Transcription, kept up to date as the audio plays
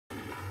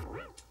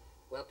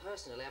Well,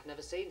 personally, I've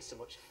never seen so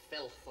much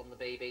filth on the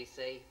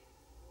BBC.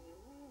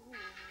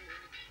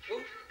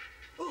 Oh,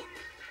 oh.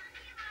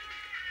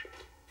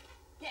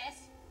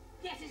 Yes,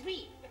 yes, it's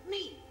me.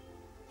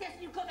 Yes,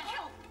 you've got to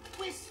help.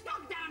 We're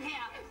stuck down here.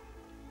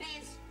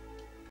 There's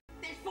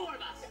 4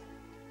 of us.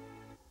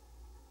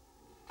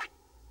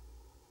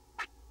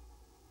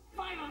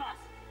 5 of us.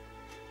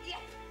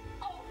 Yes.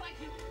 Oh, thank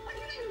you.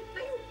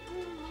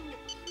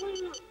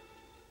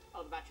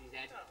 Oh, the battery's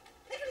dead.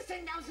 They're going to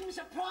send down some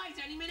surprise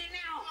any minute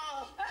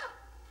now.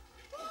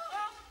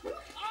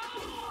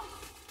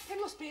 It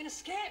must be an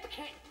escape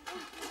kit.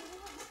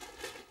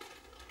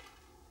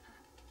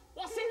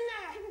 What's in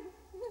there?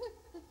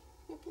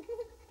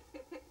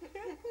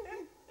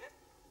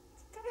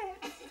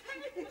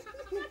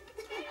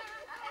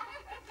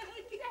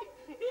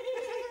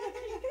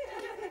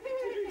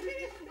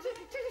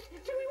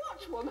 Should we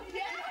watch one?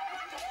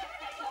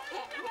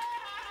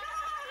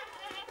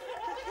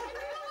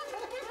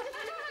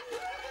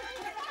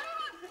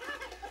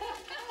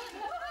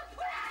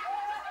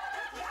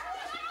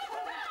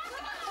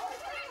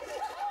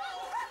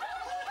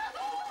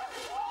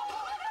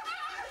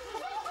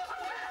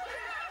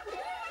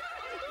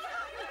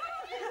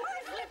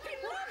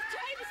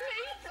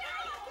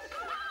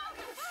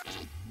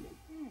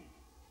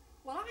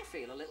 Well, I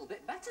feel a little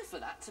bit better for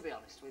that, to be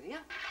honest with you.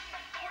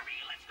 Harvey,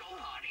 let's go,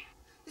 Harvey.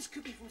 This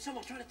could be from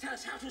someone trying to tell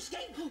us how to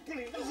escape. Oh,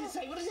 brilliant. What does it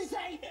say? What does it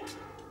say?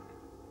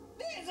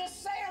 There's a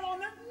sale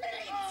on a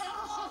minute.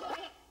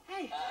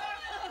 Hey,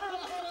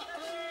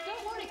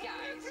 don't worry,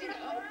 guys, you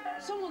know,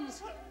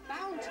 someone's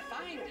bound to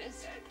find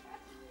us.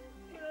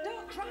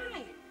 Don't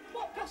cry.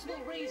 What possible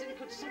reason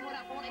could someone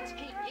have wanted to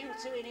keep you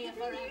two in here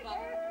forever?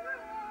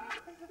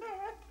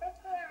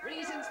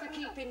 Reasons for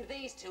keeping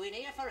these two in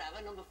here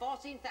forever, number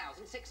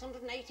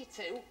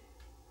 14,682.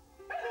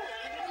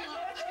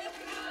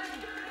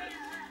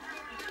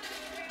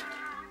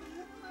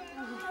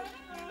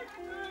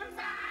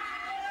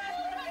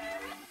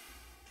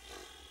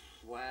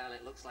 Well,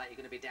 it looks like you're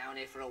going to be down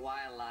here for a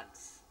while,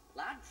 lads.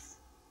 Lads?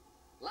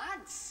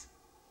 Lads?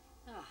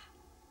 Ah,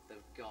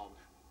 they've gone.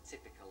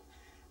 Typical.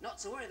 Not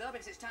to worry, though,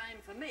 because it's time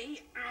for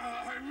me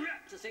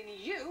to sing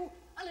you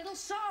a little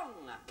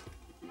song.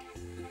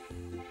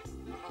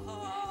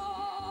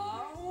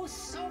 Oh,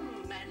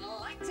 some men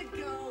like to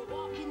go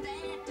walking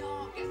their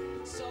dog.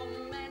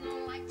 Some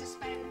men like to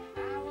spend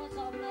hours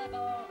on the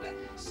bog.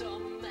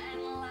 Some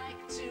men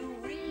like to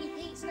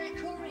reheat their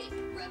curry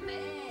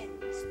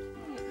remains.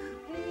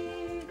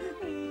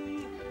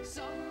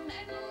 Some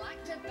men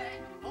like to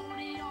bet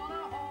money on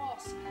a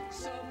horse.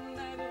 Some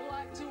men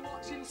like to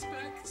watch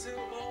Inspector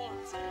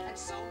Mort. And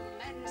some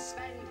men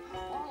spend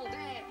all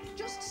day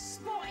just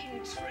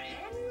spotting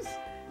trains.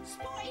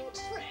 Spotting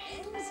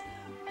trains?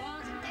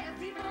 But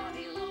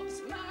everybody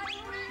loves my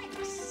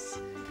legs.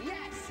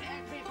 Yes,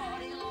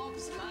 everybody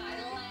loves my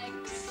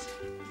legs.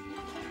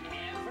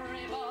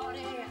 Everybody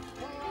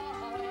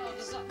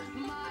loves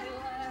my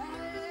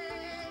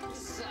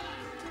legs.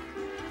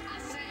 I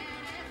said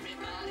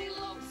everybody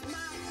loves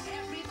my,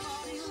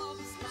 everybody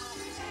loves my,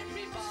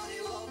 everybody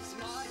loves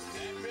my,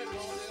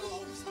 everybody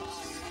loves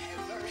my,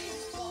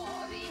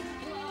 everybody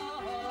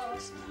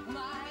loves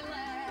my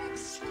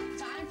legs.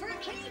 Time for a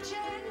key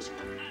change.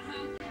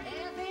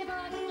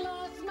 Everybody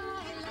loves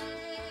my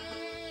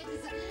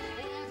legs.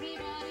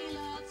 Everybody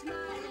loves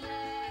my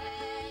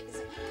legs.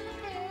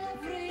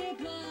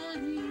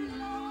 Everybody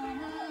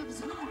loves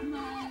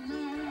my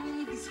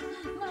legs.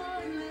 My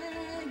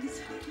legs.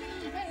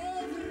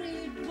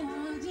 Everybody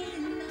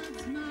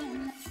loves my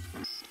legs.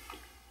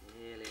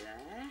 Nearly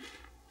there.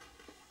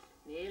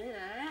 Nearly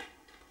there.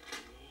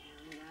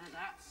 Nearly there.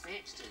 That's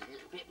it. Just a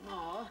little bit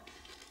more. A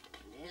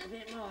little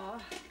bit more.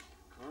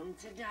 Come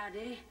to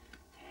Daddy.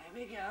 There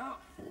we go.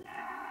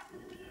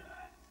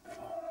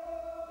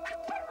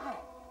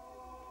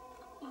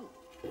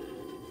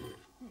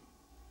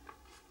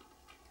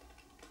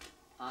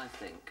 I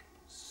think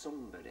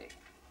somebody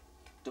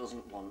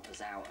doesn't want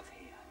us out of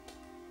here.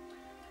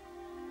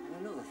 And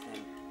another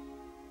thing,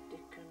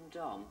 Dick and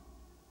Dom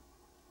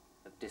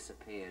have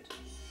disappeared.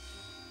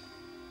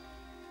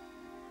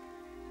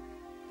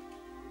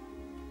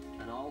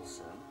 And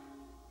also,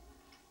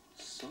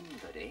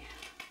 somebody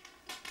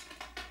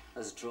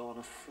has drawn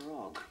a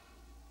frog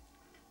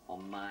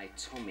on my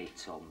tummy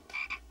tum.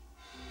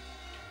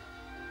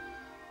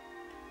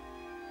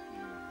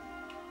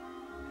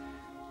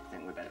 I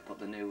think we better put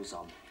the news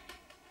on.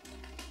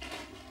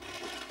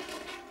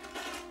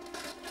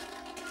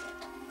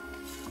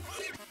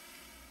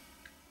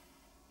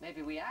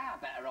 Maybe we are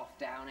better off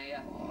down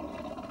here.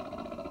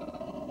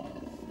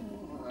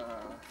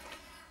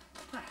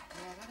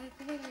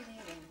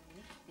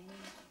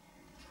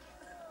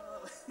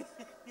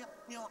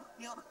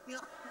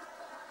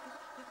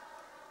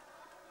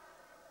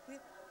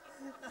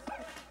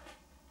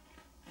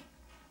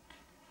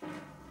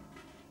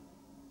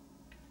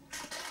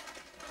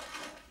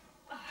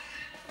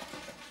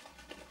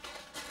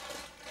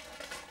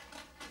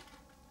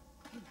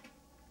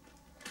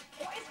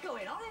 What is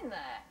going on in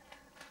there?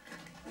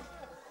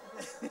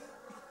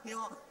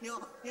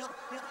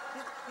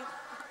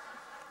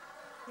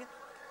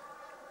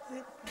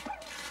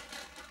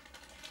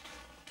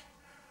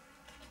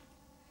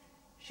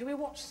 Should we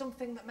watch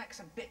something that makes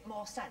a bit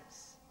more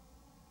sense?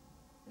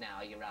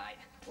 No, you're right.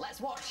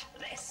 Let's watch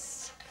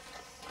this.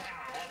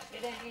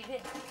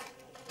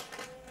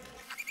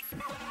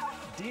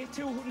 Day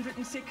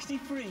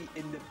 263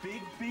 in the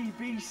big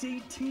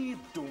BBC tape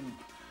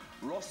dump.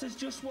 Ross has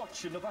just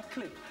watched another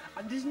clip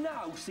and is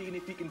now seeing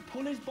if he can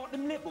pull his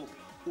bottom lip up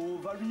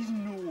over his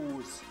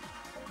nose.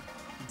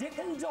 Dick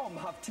and Dom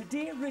have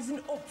today risen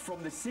up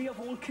from the sea of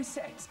old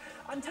cassettes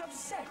and have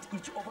set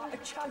each other a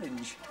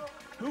challenge.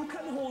 Who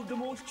can hold the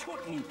most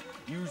chutney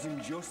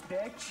using just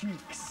their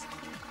cheeks?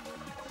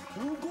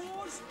 Who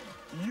goes?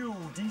 You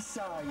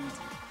decide.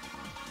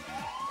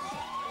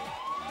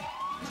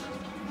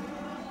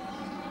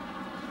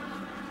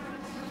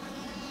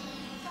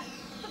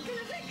 I've been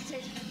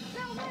evicted.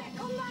 No, mate,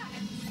 come back.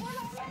 What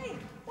about me?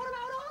 What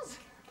about us?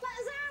 Let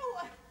us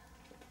out.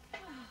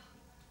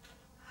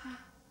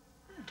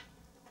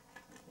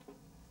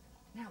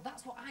 Now,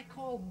 that's what I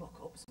call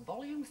muck-ups,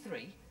 volume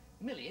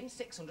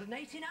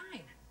 3,689.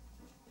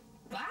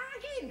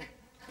 Bargain!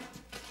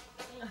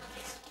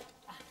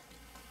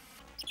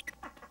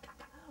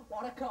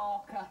 What a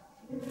corker.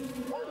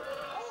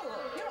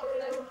 Oh, you're up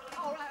then.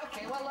 All right,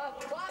 OK, well,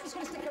 I'm just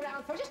going to stick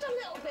around for just a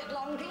little bit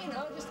longer, you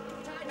know, just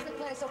tidy the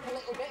place up a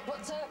little bit.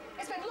 But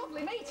it's been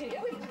lovely meeting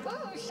you. We've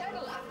shared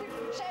a laugh,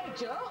 we've shared a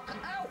joke.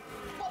 Oh,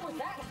 what was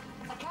that?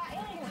 I can't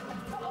hear you.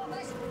 Got all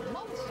this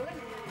monster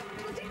and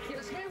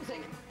ridiculous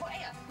music. But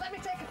here, let me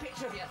take a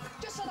picture of you,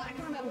 just so that I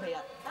can remember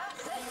you.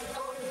 That's it.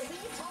 Oh, see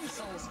your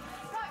tonsils.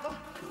 Right, well,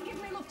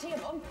 give me love to your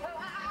mum.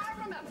 I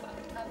remember.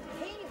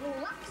 He who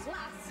laughs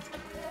last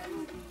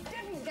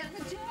didn't get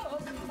the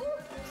joke. Ooh,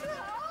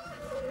 ah.